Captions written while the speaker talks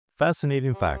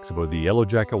fascinating facts about the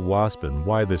yellow-jacket wasp and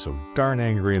why they're so darn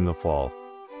angry in the fall.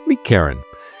 Meet Karen.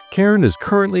 Karen is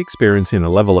currently experiencing a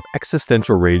level of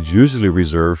existential rage usually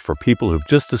reserved for people who've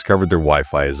just discovered their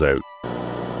Wi-Fi is out.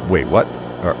 Wait, what?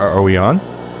 Are we on?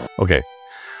 Okay,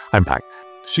 I'm back.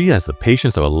 She has the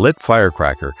patience of a lit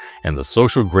firecracker and the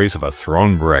social grace of a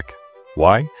thrown brick.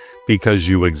 Why? Because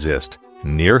you exist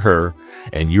near her,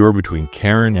 and you are between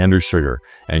Karen and her sugar,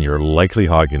 and you're likely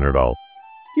hogging it all.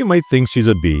 You might think she's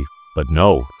a bee, but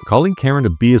no. Calling Karen a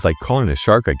bee is like calling a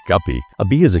shark a guppy. A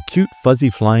bee is a cute, fuzzy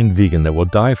flying vegan that will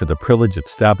die for the privilege of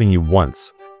stabbing you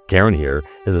once. Karen here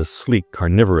is a sleek,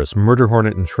 carnivorous murder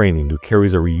hornet in training who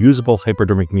carries a reusable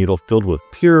hypodermic needle filled with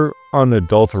pure,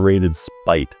 unadulterated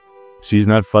spite. She's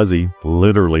not fuzzy,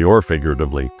 literally or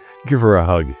figuratively. Give her a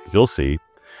hug, you'll see.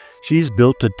 She's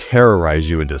built to terrorize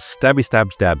you and to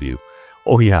stab you.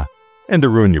 Oh yeah, and to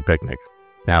ruin your picnic.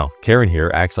 Now, Karen here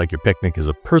acts like your picnic is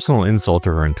a personal insult to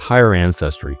her entire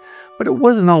ancestry, but it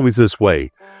wasn't always this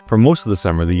way. For most of the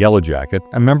summer, the yellowjacket,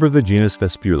 a member of the genus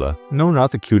Vespula, no,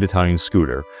 not the cute Italian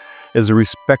scooter, is a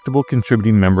respectable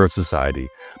contributing member of society.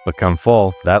 But come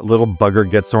fall, that little bugger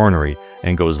gets ornery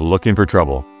and goes looking for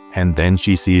trouble. And then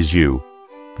she sees you.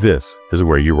 This is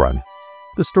where you run.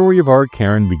 The story of our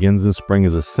Karen begins in spring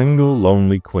as a single,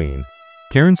 lonely queen.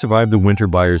 Karen survived the winter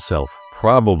by herself,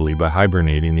 probably by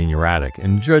hibernating in your attic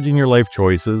and judging your life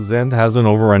choices, and has an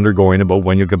over-under going about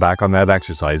when you'll get back on that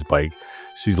exercise bike.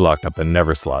 She's locked up in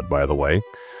Never Slot, by the way.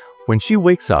 When she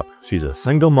wakes up, she's a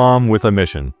single mom with a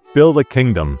mission. Build a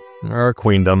kingdom. Or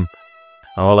queendom.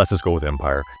 Oh, let's just go with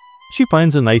empire. She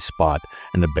finds a nice spot,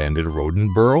 an abandoned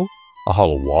rodent burrow, a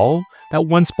hollow wall, that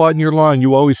one spot in your lawn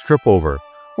you always trip over,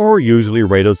 or usually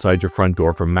right outside your front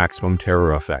door for maximum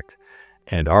terror effect.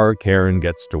 And our Karen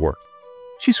gets to work.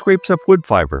 She scrapes up wood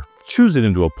fiber, chews it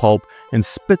into a pulp, and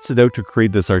spits it out to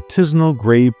create this artisanal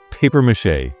gray paper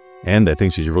mache. And I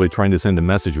think she's really trying to send a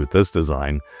message with this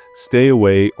design. Stay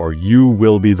away or you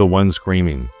will be the one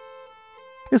screaming.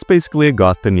 It's basically a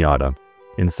goth pinata.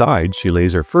 Inside, she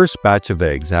lays her first batch of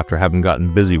eggs after having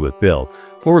gotten busy with Bill,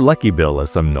 or Lucky Bill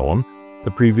as some know him, the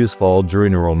previous fall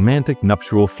during a romantic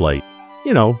nuptial flight.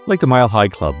 You know, like the Mile High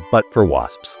Club, but for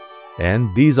wasps.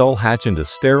 And these all hatch into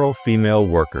sterile female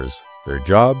workers. Their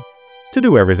job? To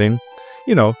do everything.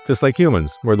 You know, just like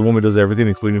humans, where the woman does everything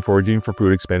including foraging for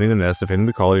food, expanding the nest, defending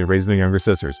the colony, and raising the younger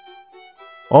sisters.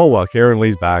 All while Karen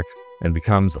lays back and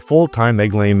becomes the full-time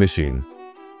egg-laying machine.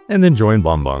 And enjoying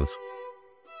bonbons.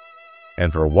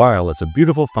 And for a while, it's a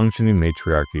beautiful functioning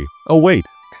matriarchy. Oh wait,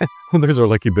 there's our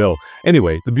Lucky Bill.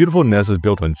 Anyway, the beautiful nest is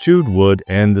built on chewed wood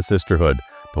and the sisterhood,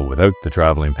 but without the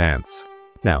traveling pants.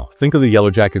 Now, think of the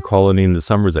yellowjacket colony in the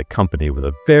summer as a company with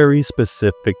a very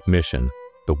specific mission.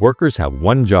 The workers have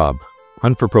one job,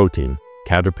 hunt for protein.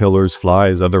 Caterpillars,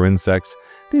 flies, other insects,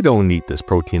 they don't eat this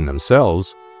protein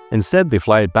themselves. Instead, they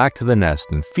fly it back to the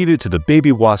nest and feed it to the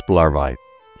baby wasp larvae.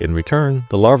 In return,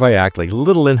 the larvae act like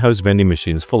little in-house vending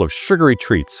machines full of sugary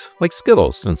treats, like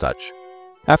Skittles and such.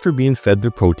 After being fed their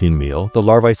protein meal, the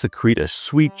larvae secrete a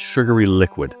sweet, sugary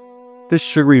liquid. This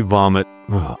sugary vomit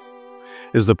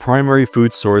is the primary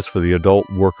food source for the adult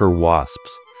worker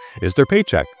wasps. It's their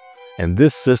paycheck. And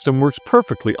this system works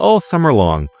perfectly all summer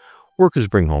long. Workers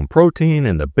bring home protein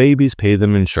and the babies pay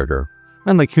them in sugar.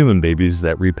 Unlike human babies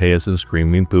that repay us in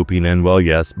screaming, pooping, and, well,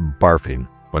 yes, barfing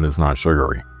when it's not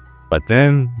sugary. But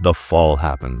then the fall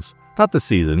happens. Not the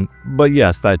season, but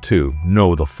yes, that too.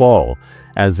 No, the fall,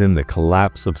 as in the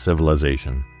collapse of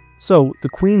civilization. So, the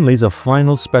queen lays a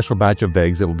final special batch of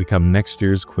eggs that will become next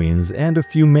year's queens and a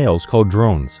few males called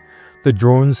drones. The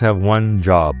drones have one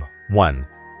job. One.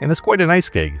 And it's quite a nice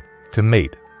gig. To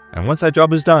mate. And once that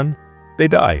job is done, they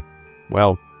die.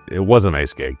 Well, it was a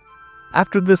nice gig.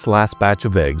 After this last batch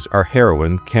of eggs, our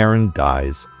heroine, Karen,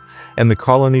 dies. And the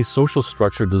colony's social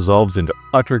structure dissolves into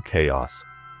utter chaos.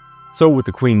 So with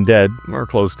the queen dead, or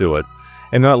close to it,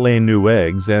 and not laying new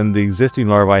eggs, and the existing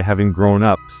larvae having grown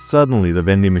up, suddenly the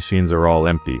vending machines are all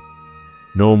empty.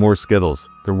 No more Skittles.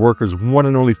 The workers' one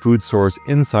and only food source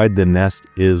inside the nest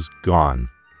is gone.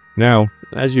 Now,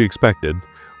 as you expected,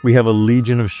 we have a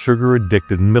legion of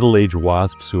sugar-addicted middle-aged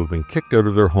wasps who have been kicked out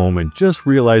of their home and just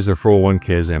realized their 401k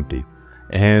is empty.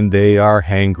 And they are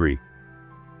hangry.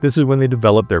 This is when they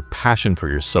develop their passion for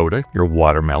your soda, your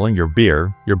watermelon, your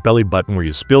beer, your belly button where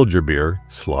you spilled your beer,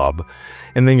 slob,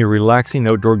 and then your relaxing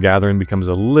outdoor gathering becomes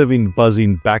a living,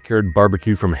 buzzing backyard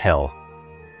barbecue from hell.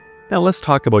 Now let's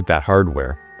talk about that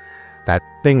hardware. That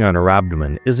thing on her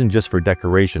abdomen isn't just for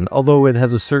decoration, although it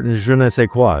has a certain je ne sais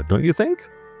quoi, don't you think?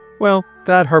 Well,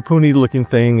 that harpoony looking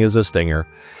thing is a stinger,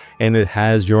 and it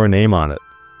has your name on it.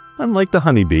 Unlike the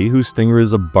honeybee, whose stinger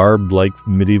is a barbed-like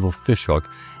medieval fishhook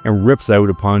and rips out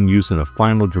upon use in a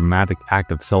final dramatic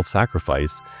act of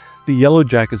self-sacrifice, the yellow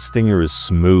jacket's stinger is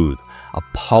smooth, a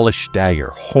polished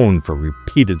dagger honed for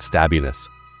repeated stabbiness.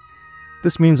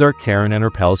 This means our Karen and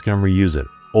her pals can reuse it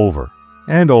over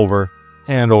and over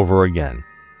and over again.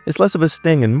 It's less of a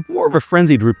sting and more of a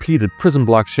frenzied repeated prison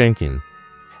block shanking.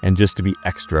 And just to be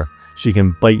extra, she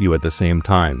can bite you at the same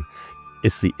time.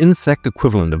 It's the insect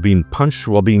equivalent of being punched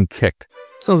while being kicked.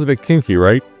 Sounds a bit kinky,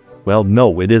 right? Well,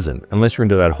 no, it isn't, unless you're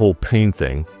into that whole pain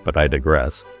thing, but I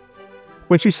digress.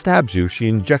 When she stabs you, she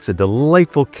injects a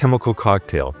delightful chemical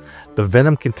cocktail. The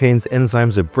venom contains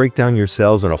enzymes that break down your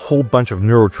cells and a whole bunch of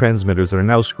neurotransmitters that are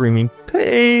now screaming,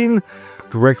 "Pain!"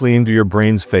 directly into your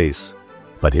brain's face.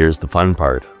 But here's the fun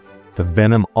part. The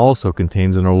venom also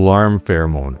contains an alarm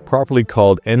pheromone, properly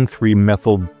called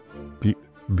N3-methyl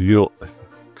butyl.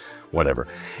 Whatever.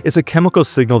 It's a chemical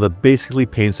signal that basically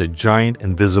paints a giant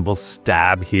invisible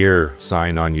 "stab here"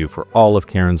 sign on you for all of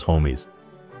Karen's homies.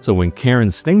 So when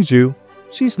Karen stings you,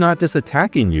 she's not just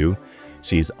attacking you,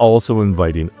 she's also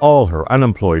inviting all her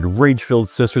unemployed, rage-filled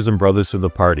sisters and brothers to the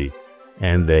party.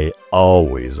 And they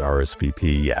always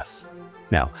RSVP yes.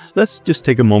 Now, let's just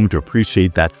take a moment to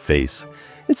appreciate that face.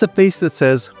 It's a face that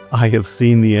says, "I have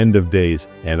seen the end of days,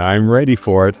 and I'm ready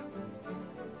for it."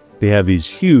 They have these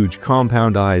huge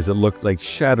compound eyes that look like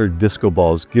shattered disco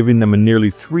balls, giving them a nearly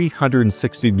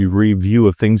 360-degree view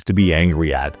of things to be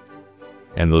angry at.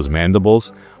 And those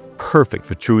mandibles? Perfect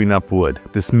for chewing up wood,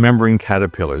 dismembering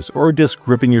caterpillars, or just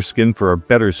gripping your skin for a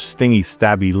better stingy,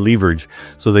 stabby leverage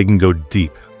so they can go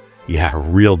deep. Yeah,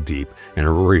 real deep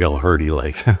and real hurty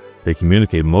like. They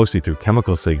communicate mostly through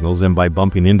chemical signals and by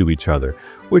bumping into each other,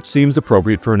 which seems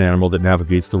appropriate for an animal that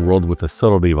navigates the world with the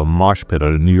subtlety of a mosh pit at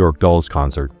a New York Dolls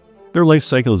concert. Their life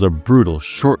cycle is a brutal,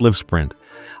 short-lived sprint.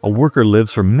 A worker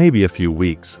lives for maybe a few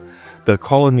weeks. The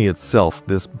colony itself,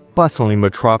 this bustling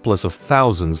metropolis of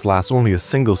thousands, lasts only a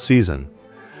single season.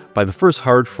 By the first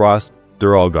hard frost,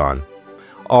 they're all gone.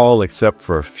 All except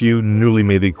for a few newly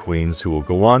mated queens who will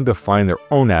go on to find their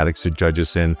own addicts to judge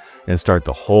us in and start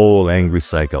the whole angry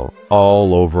cycle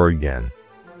all over again.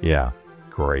 Yeah,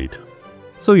 great.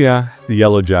 So yeah, the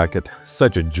yellow jacket,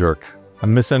 such a jerk. A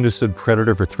misunderstood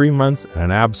predator for 3 months and an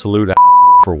absolute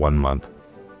asshole for 1 month.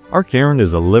 Our Karen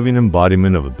is a living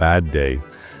embodiment of a bad day.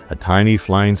 A tiny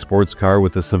flying sports car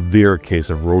with a severe case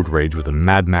of road rage with a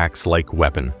Mad Max-like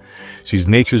weapon. She's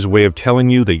nature's way of telling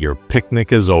you that your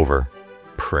picnic is over.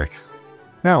 Prick.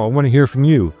 Now I want to hear from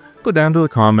you. Go down to the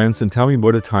comments and tell me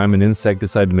about a time an insect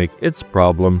decided to make its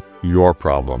problem your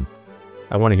problem.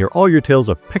 I want to hear all your tales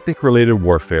of picnic-related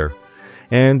warfare.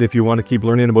 And if you want to keep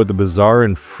learning about the bizarre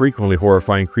and frequently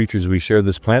horrifying creatures we share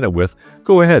this planet with,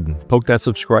 go ahead and poke that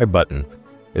subscribe button.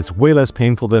 It's way less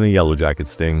painful than a yellow jacket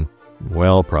sting.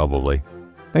 Well, probably.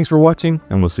 Thanks for watching,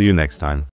 and we'll see you next time.